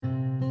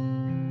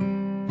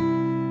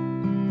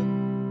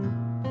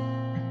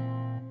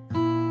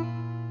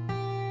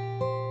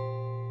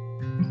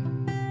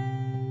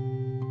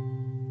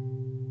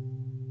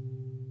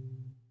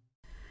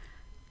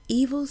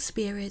Evil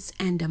spirits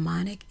and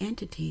demonic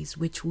entities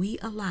which we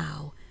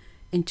allow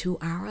into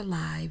our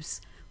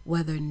lives,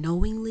 whether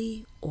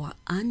knowingly or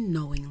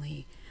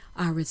unknowingly,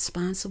 are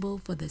responsible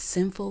for the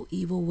sinful,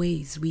 evil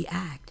ways we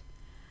act.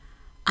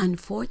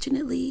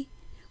 Unfortunately,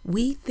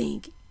 we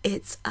think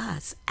it's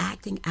us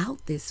acting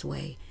out this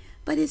way,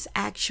 but it's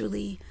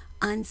actually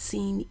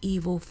unseen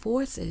evil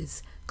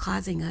forces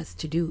causing us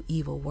to do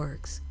evil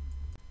works.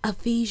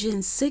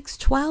 Ephesians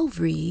 6:12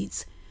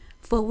 reads,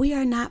 "For we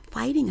are not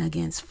fighting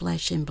against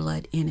flesh and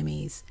blood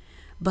enemies,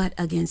 but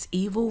against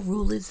evil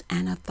rulers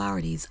and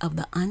authorities of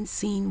the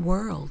unseen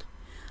world,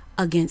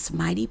 against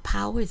mighty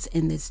powers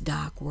in this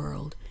dark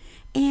world,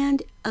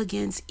 and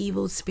against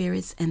evil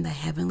spirits in the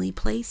heavenly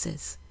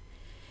places."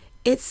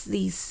 It's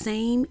these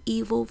same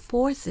evil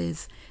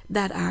forces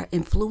that are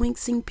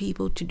influencing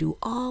people to do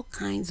all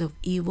kinds of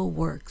evil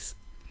works.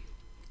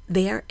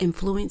 They're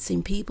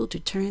influencing people to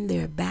turn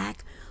their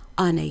back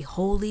on a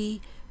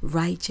holy,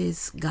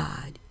 righteous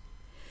God.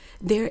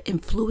 They're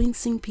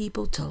influencing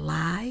people to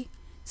lie,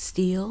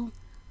 steal,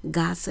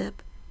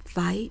 gossip,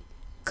 fight,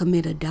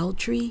 commit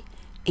adultery,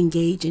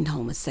 engage in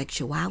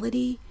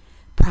homosexuality,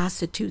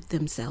 prostitute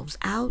themselves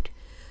out,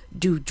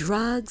 do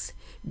drugs,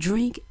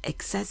 drink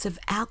excessive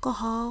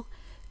alcohol,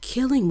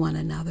 killing one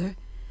another,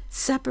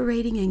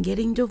 separating and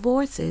getting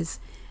divorces,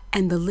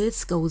 and the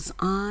list goes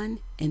on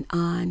and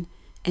on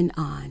and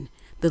on.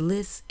 The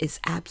list is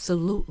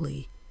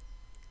absolutely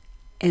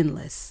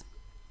endless.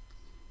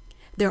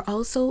 They're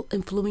also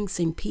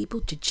influencing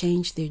people to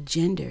change their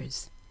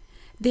genders.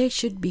 There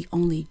should be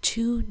only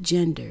two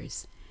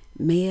genders,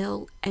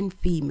 male and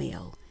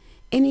female.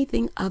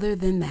 Anything other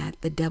than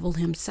that, the devil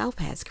himself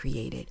has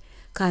created,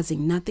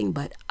 causing nothing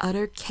but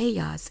utter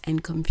chaos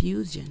and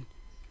confusion.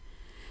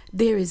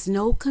 There is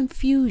no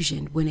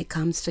confusion when it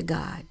comes to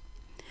God.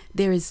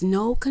 There is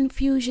no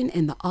confusion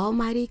in the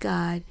Almighty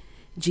God,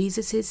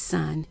 Jesus his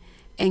Son,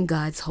 and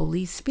God's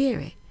Holy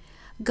Spirit.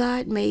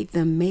 God made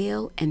them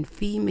male and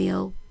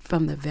female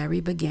from the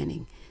very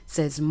beginning,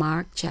 says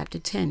Mark chapter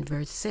 10,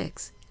 verse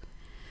 6.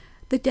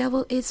 The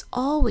devil is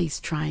always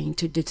trying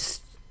to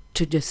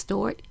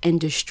distort and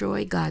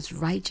destroy God's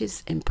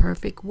righteous and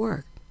perfect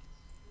work.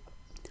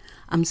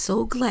 I'm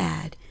so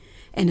glad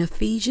in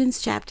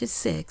Ephesians chapter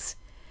 6,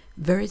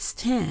 verse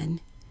 10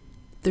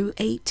 through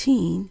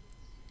 18,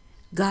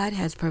 God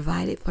has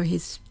provided for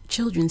his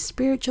children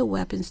spiritual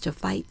weapons to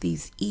fight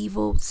these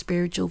evil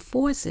spiritual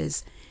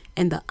forces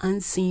in the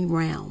unseen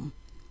realm.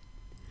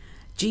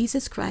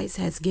 Jesus Christ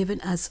has given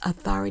us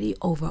authority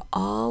over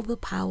all the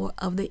power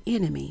of the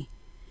enemy.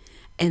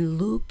 In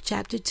Luke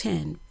chapter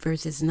 10,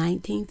 verses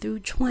 19 through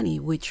 20,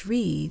 which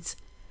reads,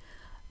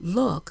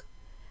 "Look,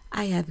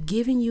 I have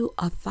given you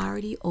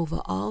authority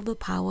over all the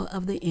power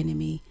of the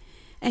enemy,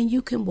 and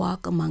you can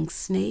walk among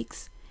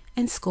snakes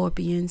and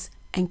scorpions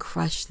and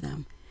crush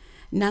them.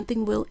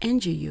 Nothing will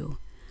injure you.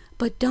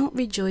 But don't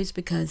rejoice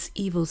because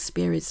evil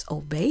spirits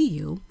obey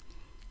you.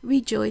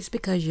 Rejoice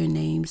because your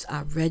names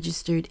are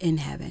registered in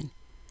heaven."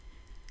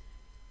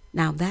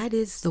 Now that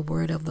is the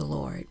word of the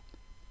Lord.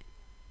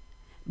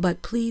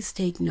 But please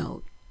take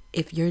note,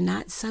 if you're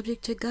not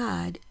subject to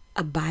God,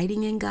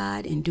 abiding in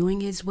God and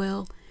doing his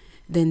will,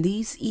 then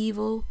these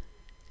evil,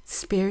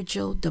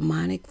 spiritual,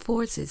 demonic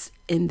forces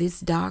in this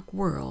dark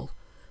world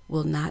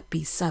will not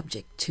be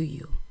subject to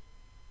you.